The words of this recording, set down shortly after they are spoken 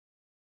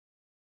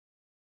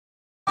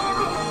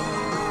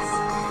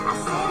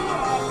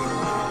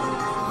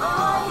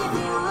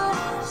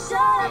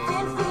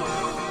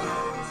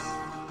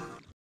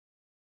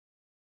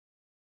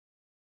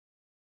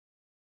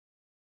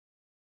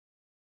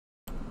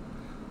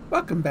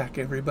Welcome back,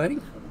 everybody.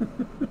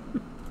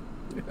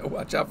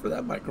 Watch out for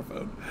that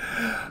microphone.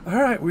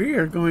 All right, we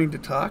are going to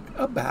talk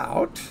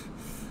about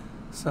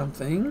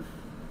something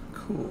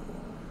cool.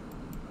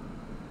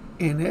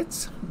 And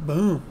it's,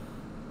 boom,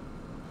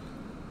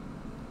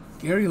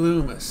 Gary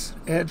Loomis,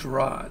 Edge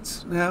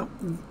Rods. Now,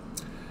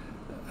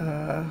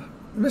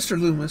 Mr.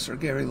 Loomis, or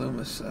Gary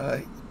Loomis,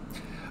 a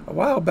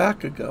while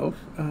back ago,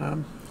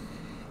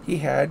 he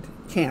had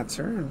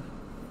cancer, and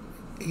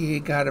he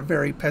got a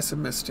very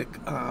pessimistic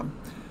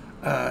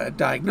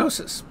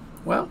diagnosis.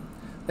 Well,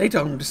 they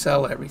told him to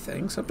sell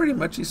everything, so pretty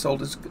much he sold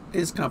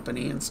his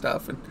company and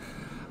stuff,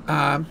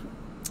 and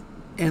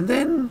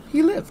then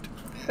he lived.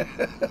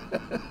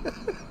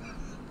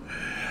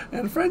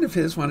 And a friend of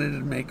his wanted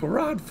to make a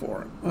rod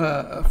for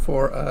him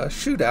for a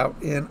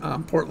shootout in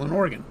Portland,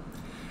 Oregon,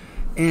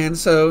 and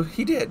so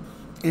he did,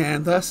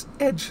 and thus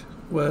Edge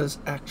was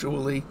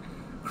actually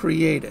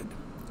created.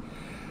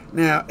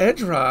 Now,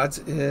 Edge Rods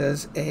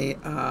is a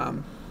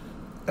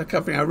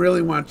company. I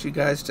really want you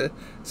guys to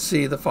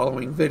see the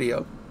following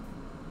video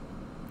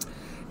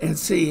and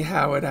see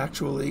how it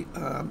actually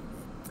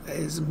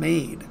is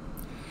made.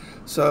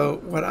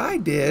 So what I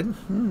did,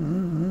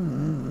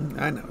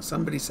 I know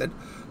somebody said,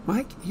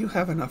 Mike, you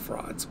have enough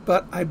rods,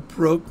 but I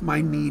broke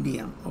my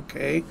medium,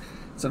 okay?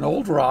 It's an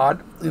old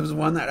rod. It was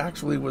one that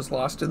actually was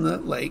lost in the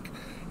lake,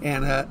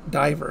 and a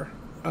diver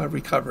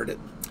recovered it.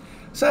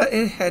 So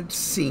it had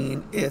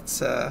seen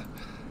its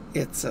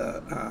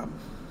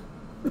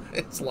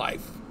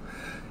life,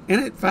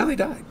 and it finally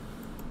died.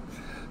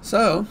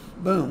 So,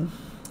 boom,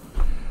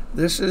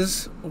 this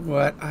is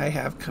what I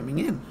have coming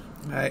in.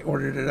 I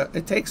ordered it up.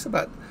 It takes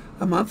about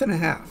a month and a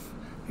half,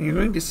 and you're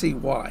going to see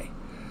why.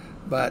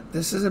 But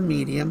this is a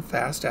medium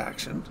fast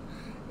action,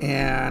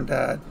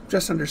 and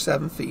just under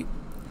 7 feet.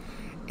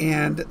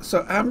 And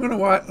so I'm going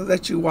to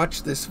let you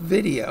watch this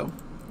video,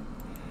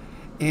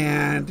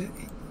 and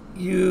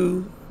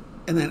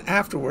then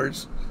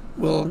afterwards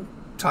we'll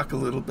talk a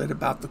little bit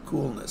about the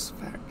coolness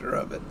factor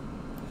of it.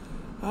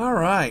 All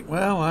right,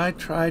 well, I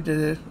tried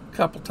a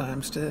couple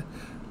times to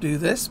do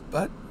this,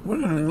 but we're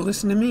going to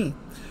listen to me.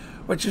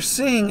 What you're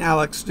seeing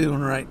Alex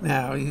doing right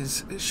now,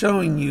 he's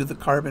showing you the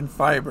carbon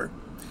fiber.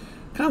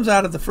 Comes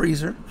out of the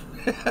freezer,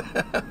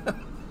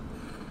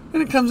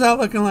 and it comes out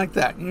looking like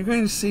that. And you're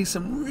going to see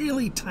some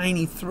really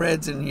tiny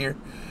threads in here.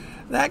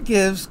 That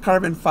gives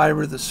carbon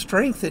fiber the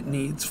strength it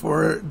needs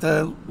for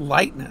the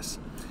lightness.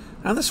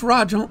 Now, this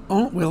rod will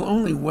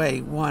only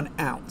weigh 1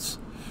 ounce,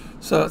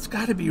 so it's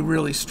got to be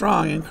really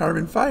strong, and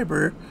carbon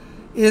fiber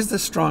is the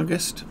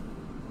strongest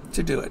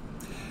to do it.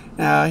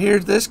 Now, here,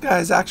 this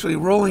guy's actually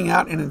rolling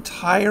out an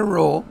entire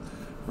roll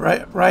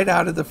right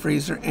out of the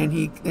freezer, and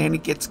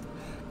it gets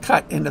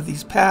cut into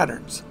these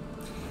patterns,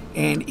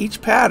 and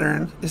each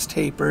pattern is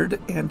tapered,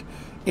 and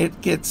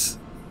it goes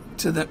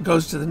to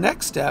the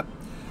next step,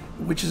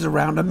 which is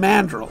around a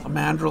mandrel. A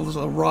mandrel is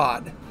a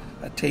rod,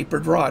 a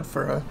tapered rod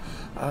for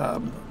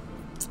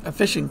a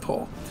fishing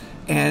pole,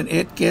 and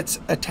it gets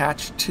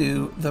attached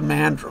to the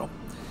mandrel,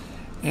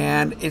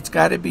 and it's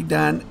got to be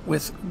done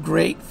with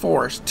great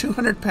force,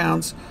 200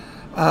 pounds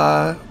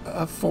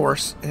of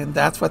force, and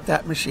that's what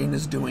that machine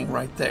is doing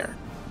right there.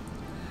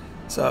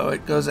 So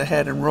it goes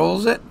ahead and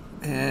rolls it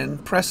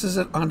and presses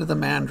it onto the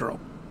mandrel,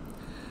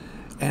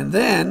 and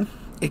then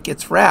it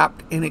gets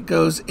wrapped and it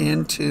goes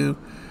into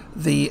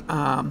the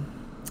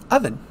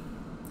oven,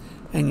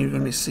 and you're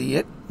going to see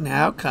it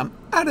now come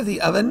out of the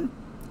oven,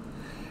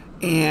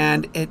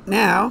 and it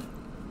now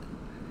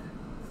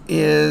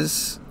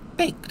is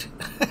baked.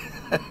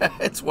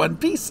 It's one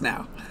piece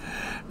now.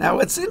 Now,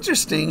 what's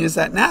interesting is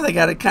that now they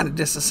got to kind of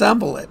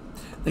disassemble it.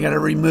 They got to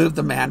remove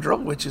the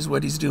mandrel, which is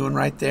what he's doing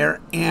right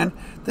there, and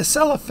the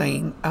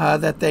cellophane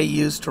that they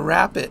use to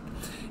wrap it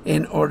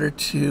in order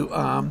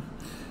to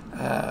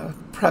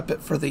prep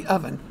it for the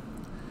oven.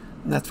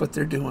 And that's what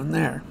they're doing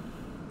there.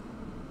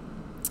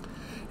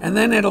 And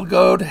then it'll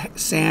go to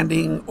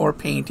sanding or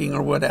painting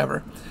or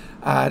whatever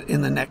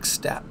in the next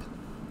step.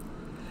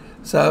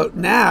 So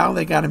now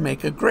they got to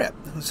make a grip.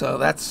 So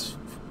that's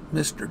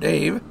Mr.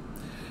 Dave.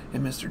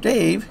 And Mr.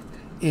 Dave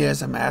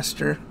is a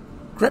master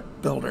grip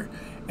builder.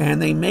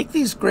 And they make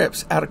these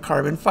grips out of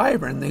carbon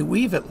fiber, and they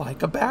weave it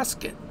like a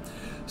basket.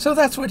 So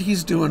that's what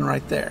he's doing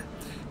right there.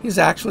 He's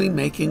actually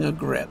making a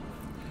grip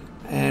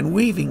and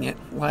weaving it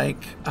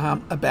like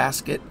a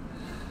basket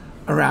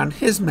around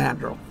his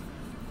mandrel.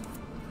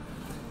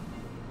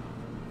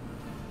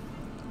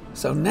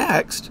 So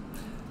next,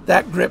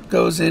 that grip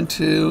goes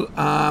into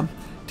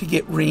to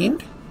get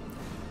reamed.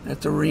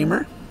 That's a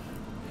reamer.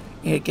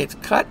 It gets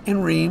cut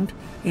and reamed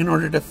in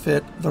order to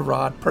fit the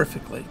rod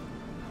perfectly.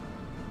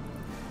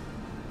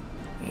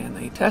 And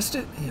they test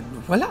it, and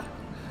voila,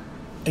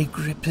 a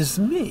grip is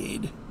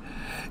made.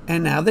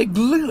 And now they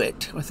glue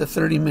it with a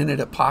 30-minute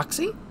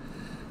epoxy,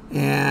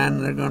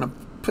 and they're going to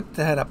put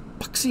that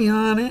epoxy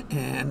on it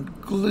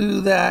and glue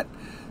that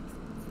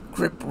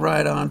grip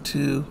right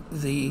onto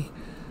the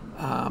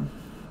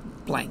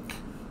blank.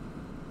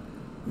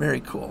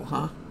 Very cool,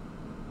 huh?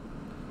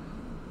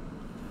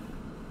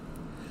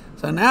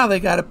 So now they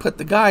got to put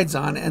the guides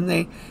on, and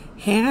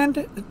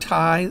hand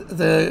tie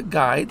the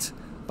guides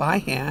by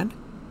hand,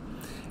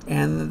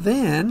 and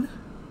then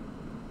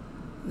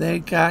they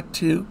got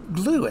to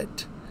glue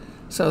it.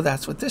 So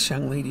that's what this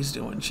young lady's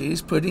doing.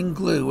 She's putting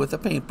glue with a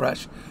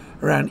paintbrush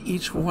around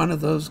each one of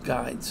those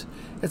guides.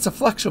 It's a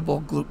flexible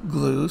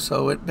glue,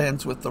 so it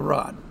bends with the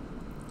rod.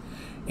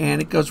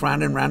 And it goes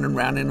round and round and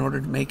round in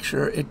order to make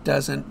sure it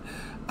doesn't,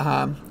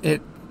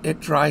 it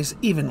dries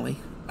evenly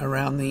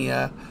around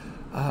the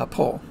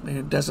pole, and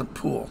it doesn't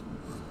pool.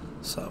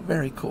 So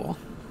very cool.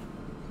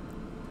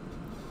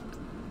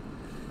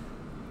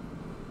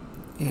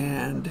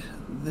 And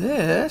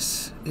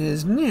this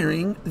is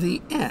nearing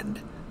the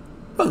end.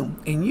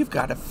 Boom, and you've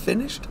got a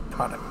finished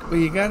product. Well,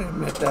 you got to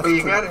admit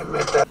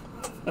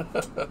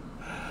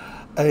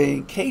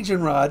that.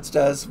 Cajun Rods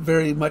does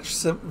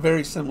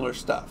very similar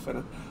stuff,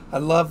 and I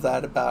love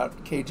that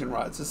about Cajun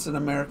Rods. It's an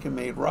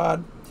American-made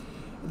rod.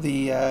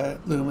 The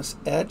Loomis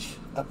Edge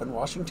up in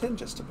Washington,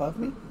 just above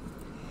me.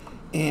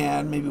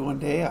 And maybe one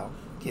day I'll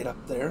get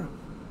up there,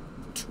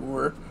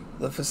 tour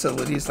the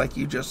facilities like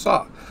you just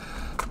saw.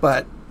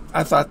 But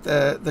I thought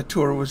the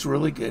tour was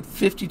really good.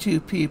 52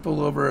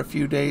 people over a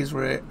few days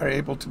are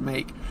able to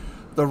make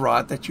the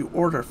rod that you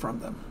order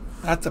from them.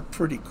 That's a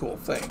pretty cool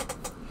thing.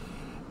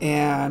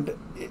 And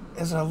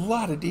there's a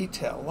lot of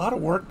detail. A lot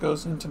of work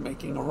goes into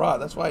making a rod.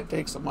 That's why it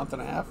takes a month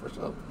and a half or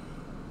so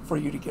for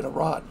you to get a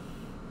rod.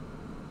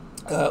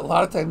 A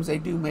lot of times they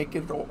do make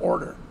it to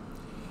order.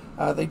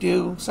 They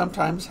do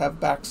sometimes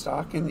have back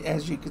stock, and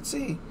as you can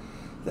see,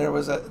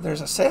 there's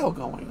a sale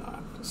going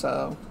on,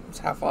 so it's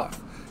half off.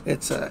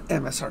 It's a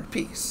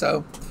MSRP.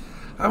 So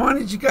I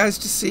wanted you guys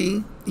to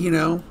see,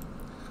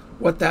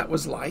 what that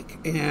was like,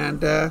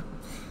 and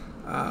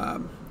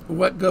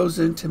what goes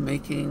into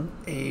making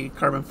a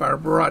carbon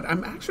fiber rod.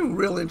 I'm actually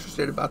real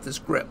interested about this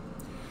grip.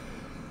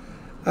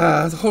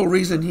 The whole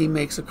reason he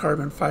makes a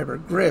carbon fiber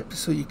grip is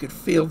so you could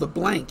feel the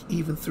blank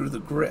even through the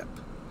grip.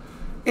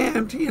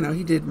 And,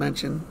 he did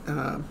mention,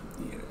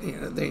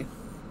 they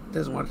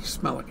doesn't want it to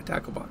smell like a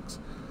tackle box.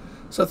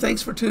 So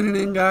thanks for tuning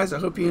in, guys. I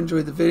hope you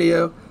enjoyed the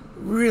video.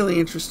 Really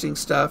interesting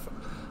stuff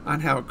on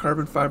how a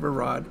carbon fiber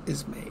rod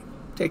is made.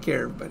 Take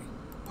care, everybody.